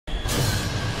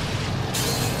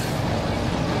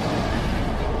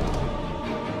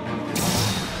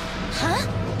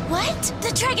Wait!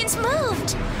 The dragons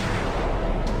moved!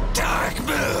 Dark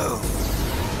move!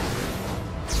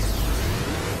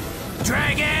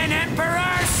 Dragon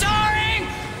Emperor soaring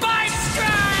by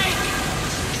strike!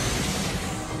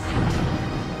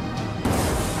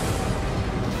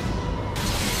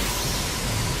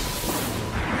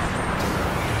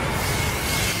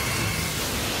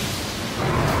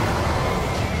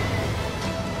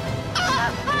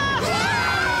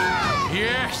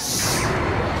 Yes!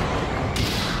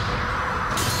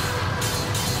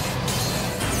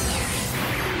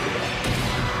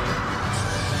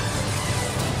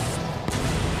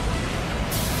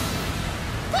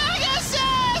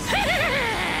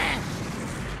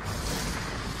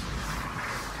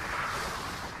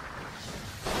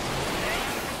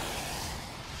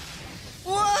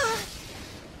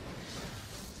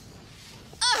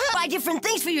 Buy different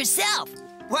things for yourself.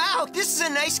 Wow, this is a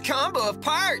nice combo of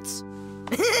parts.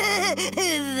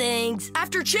 Thanks.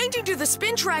 After changing to the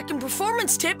spin track and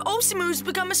performance tip, Osimu's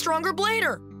become a stronger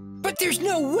blader. But there's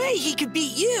no way he could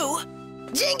beat you.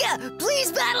 Gingka,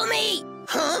 please battle me!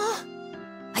 Huh?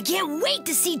 I can't wait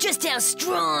to see just how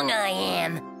strong I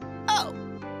am. Oh.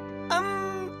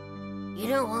 You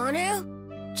don't want to?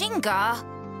 Gingka.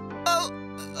 Oh,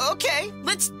 okay,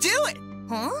 let's do it.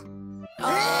 Huh? He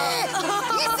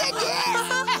said yes!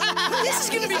 This is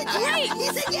gonna be great! He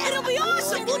said yes! It'll be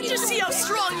awesome! We'll just see how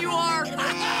strong you are!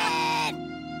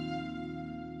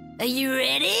 Are you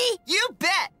ready? You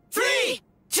bet. 3,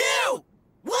 2,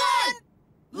 1,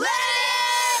 let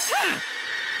it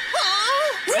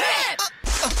rip!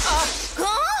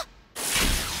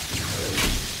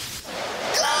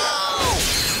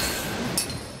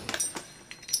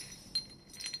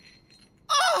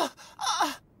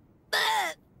 Huh?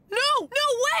 No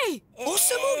way!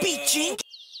 Osamu beat Gingka?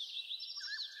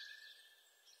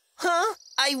 Huh?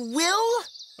 I will?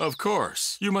 Of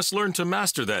course. You must learn to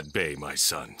master that bay, my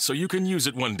son, so you can use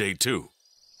it one day too.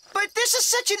 But this is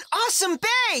such an awesome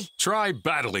bay! Try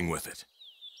battling with it.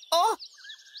 Oh.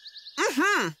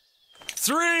 Mm-hmm.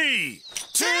 3,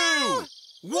 2,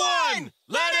 1,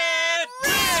 let it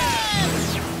rip!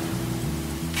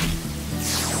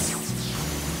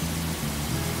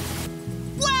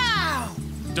 Wow!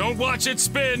 Don't watch it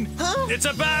spin. Huh? It's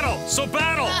a battle, so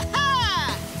battle!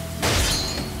 Aha!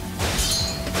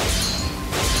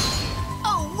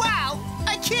 Oh, wow!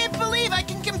 I can't believe I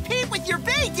can compete with your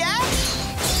bay, Dad!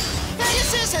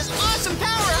 Pegasus has awesome power,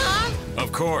 huh?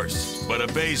 Of course, but a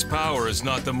bay's power is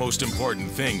not the most important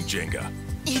thing, Gingka.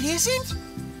 It isn't?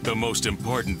 The most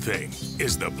important thing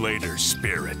is the blader's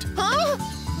spirit. Huh?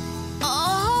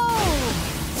 Oh!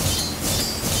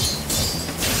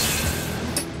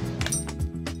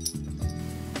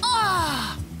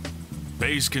 Ah!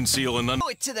 Bays conceal an Show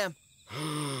it to them.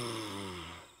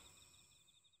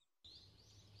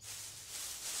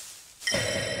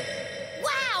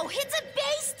 Wow, it's a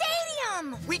Bay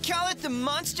Stadium! We call it the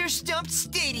Monster Stumped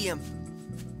Stadium.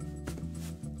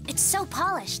 It's so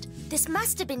polished. This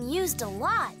must have been used a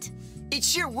lot. It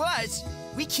sure was.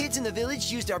 We kids in the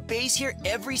village used our bays here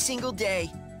every single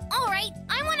day. All right,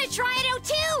 I want to try it out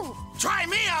too! Try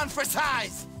me on for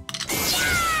size!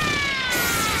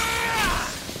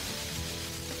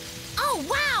 Oh,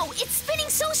 wow! It's spinning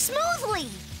so smoothly!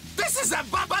 This is a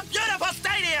beautiful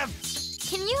stadium!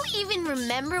 Can you even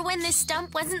remember when this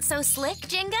stump wasn't so slick,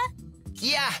 Gingka?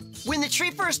 Yeah, when the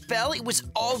tree first fell, it was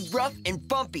all rough and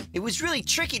bumpy. It was really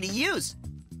tricky to use.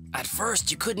 At first,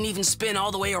 you couldn't even spin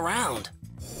all the way around.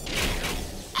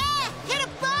 Ah! Hit a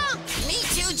bump! Me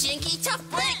too, Jinky. Tough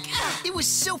break. It was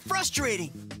so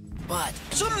frustrating. But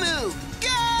So move. Go!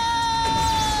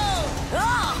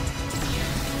 Oh!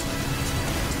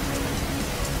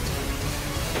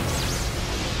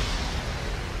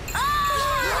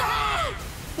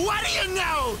 what do you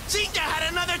know? Gingka had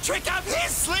another trick up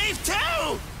his sleeve, too!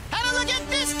 Have a look at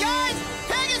this, guys!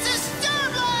 Pegasus Star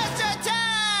Blast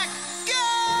attack! Go!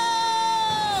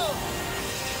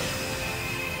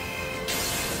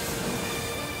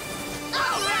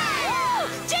 All right!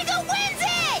 Gingka wins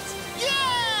it!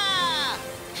 Yeah!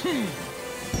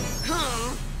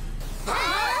 Huh?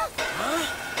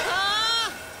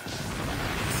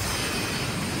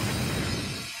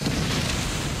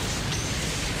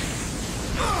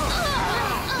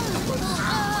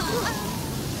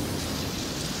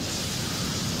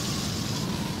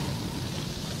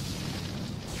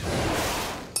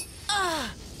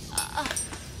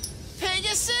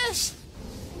 Pegasus?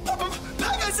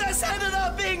 Pegasus ended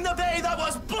up being the bay that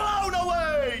was blown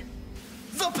away!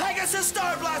 The Pegasus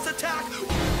Star Blast attack!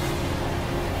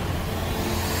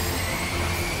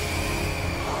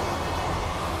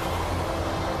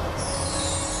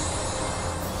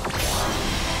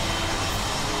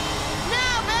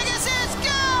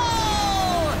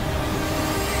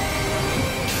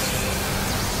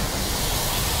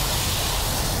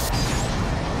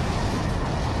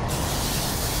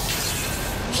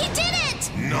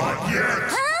 Not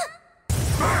yet. Huh?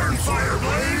 Burn, Fire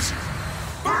Blaze!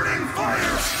 Burning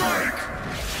Fire Strike!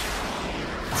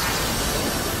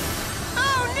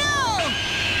 Oh no!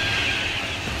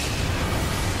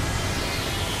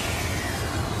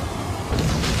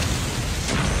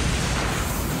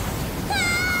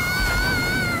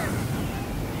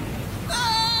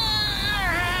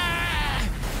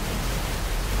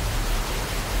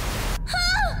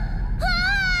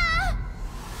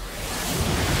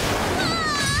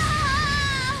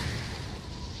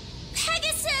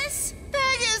 Pegasus!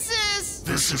 Pegasus!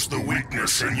 This is the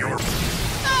weakness in your...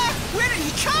 Where did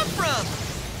he come from?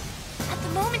 At the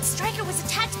moment Striker was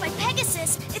attacked by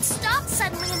Pegasus, it stopped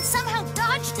suddenly and somehow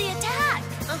dodged the attack.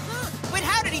 But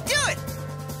how did he do it?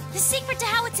 The secret to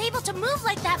how it's able to move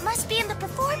like that must be in the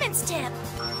performance tip.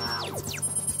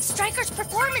 Striker's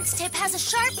performance tip has a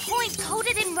sharp point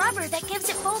coated in rubber that gives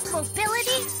it both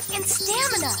mobility and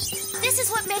stamina. This is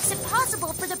what makes it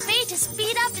possible for the Bay to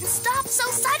speed up and stop so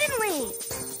suddenly.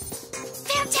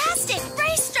 Fantastic!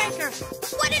 Race Striker!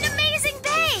 What an amazing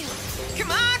Bay!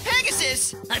 Come on,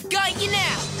 Pegasus! I've got you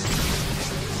now!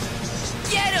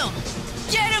 Get him!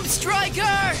 Get him,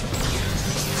 Striker!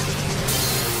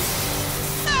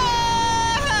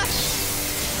 Ah!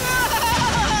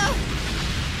 Ah!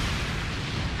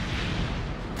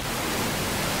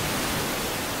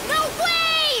 No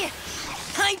way!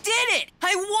 I did it!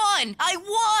 I won! I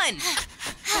won!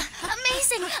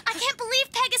 Amazing! I can't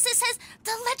believe Pegasus has...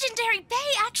 The legendary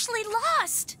Bay actually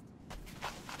lost!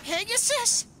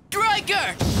 Pegasus?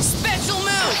 Striker! Special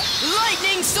move!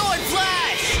 Lightning Sword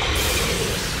Flash!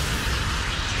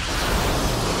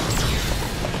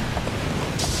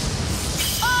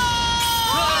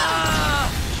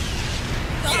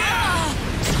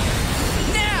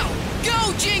 Now,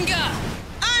 go, Gingka!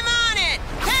 I'm on it!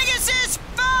 Pegasus,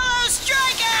 follow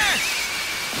Striker!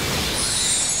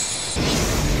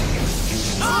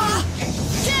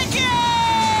 Kick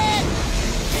it!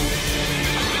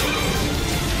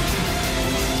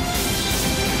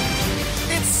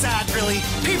 It's sad, really.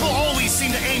 People always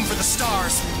seem to aim for the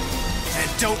stars and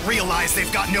don't realize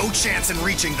they've got no chance in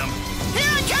reaching them. Here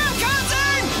I come,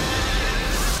 Concern!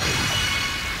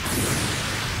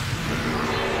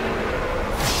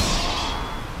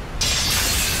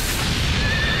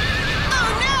 Oh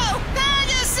no!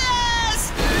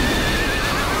 Pegasus!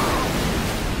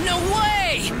 No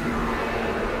way!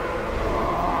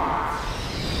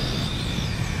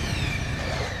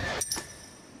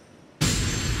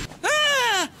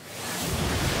 Ah!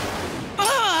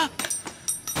 Ah!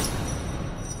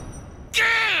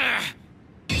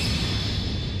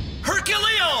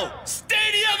 Herculeo!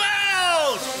 Stadium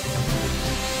out!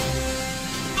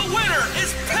 The winner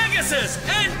is Pegasus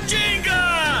and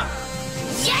Gingka!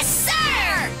 Yes,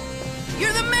 sir!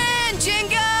 You're the man,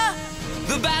 Gingka!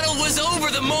 The battle was over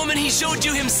the moment he showed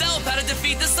you himself how to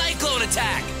defeat the Cyclone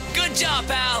attack. Good job,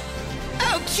 pal.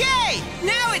 Okay!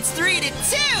 Now it's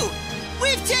 3-2!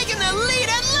 We've taken the lead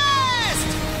at last!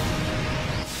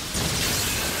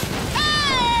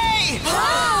 Hey!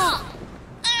 Oh!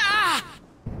 Ah!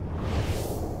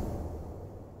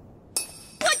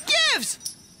 What gives?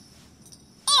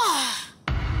 Ha!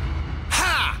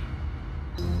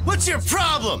 What's your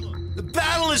problem? The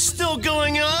battle is still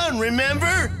going on,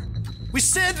 remember? We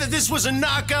said that this was a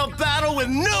knockout battle with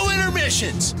no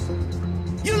intermissions.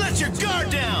 You let your guard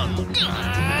down.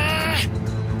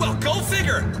 Well, go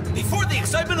figure! Before the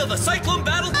excitement of the Cyclone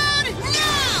battle... No!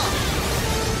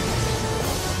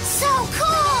 So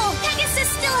cool! Pegasus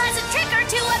still has a trick or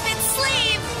two up its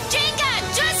sleeve! Gingka,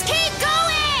 just keep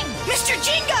going! Mr.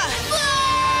 Gingka!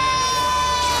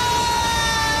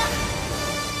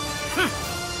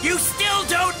 You still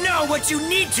don't know what you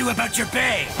need to about your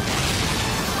Bay!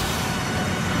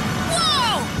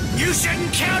 Whoa! You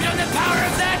shouldn't count on the power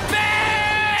of that Bay!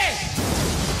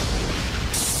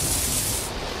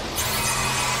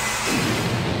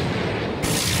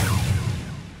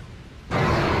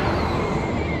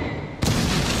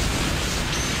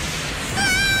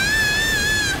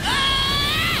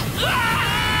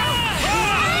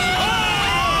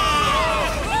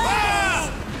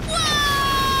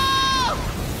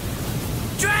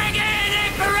 Dragon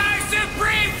Emperor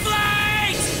Supreme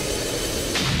Flight!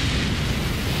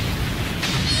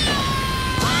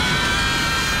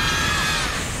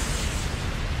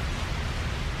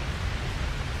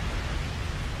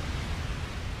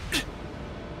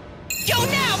 Go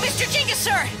now, Mr. Gingka,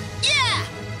 sir! Yeah!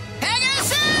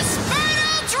 Pegasus,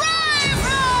 Final Drive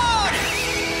Mode!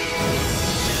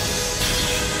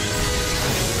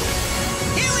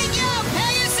 Here we go,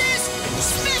 Pegasus!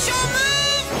 Special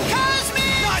move,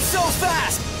 Cosmic! Not so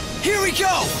fast! Here we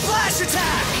go! Flash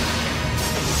attack!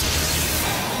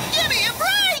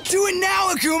 Do it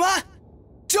now, Akuma!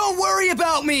 Don't worry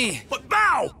about me! But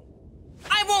Bao!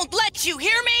 I won't let you,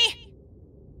 hear me?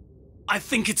 I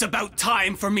think it's about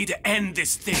time for me to end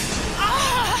this thing.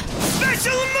 Ah!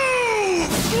 Special move!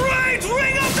 Great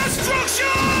Ring of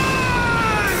Destruction!